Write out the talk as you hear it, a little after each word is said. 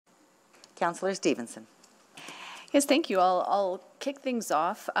Councillor Stevenson. Yes, thank you. I'll kick things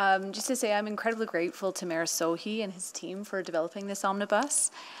off. Just to say I'm incredibly grateful to Mayor Sohi and his team for developing this omnibus.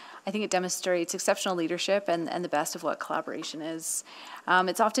 I think it demonstrates exceptional leadership and the best of what collaboration is.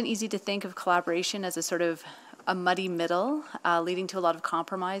 It's often easy to think of collaboration as a sort of a muddy middle, leading to a lot of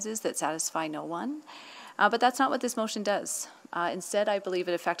compromises that satisfy no one. But that's not what this motion does. Instead, I believe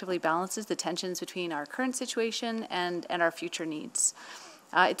it effectively balances the tensions between our current situation and our future needs.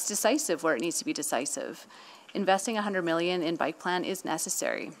 It's decisive where it needs to be decisive. Investing $100 million in bike plan is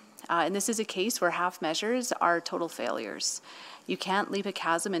necessary. And this is a case where half measures are total failures. You can't leap a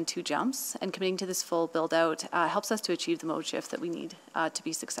chasm in 2 jumps, and committing to this full build-out helps us to achieve the mode shift that we need to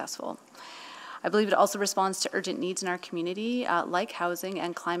be successful. I believe it also responds to urgent needs in our community, like housing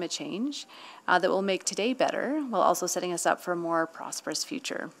and climate change, that will make today better, while also setting us up for a more prosperous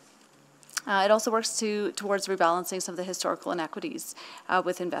future. It also works towards rebalancing some of the historical inequities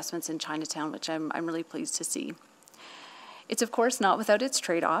with investments in Chinatown, which I'm really pleased to see. It's of course not without its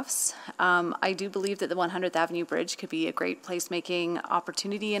trade-offs. I do believe that the 100th Avenue Bridge could be a great placemaking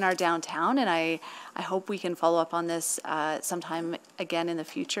opportunity in our downtown, and I hope we can follow up on this sometime again in the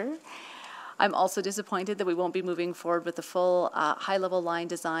future. I'm also disappointed that we won't be moving forward with the full high-level line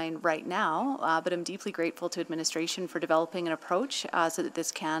design right now, but I'm deeply grateful to administration for developing an approach so that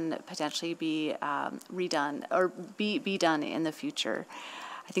this can potentially be redone or be done in the future.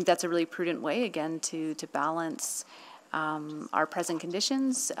 I think that's a really prudent way, again, to balance our present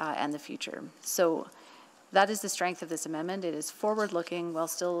conditions and the future. So that is the strength of this amendment. It is forward-looking while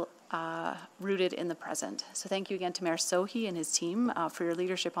still rooted in the present. So thank you again to Mayor Sohi and his team for your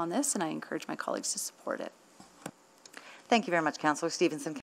leadership on this, and I encourage my colleagues to support it. Thank you very much, Councillor Stevenson.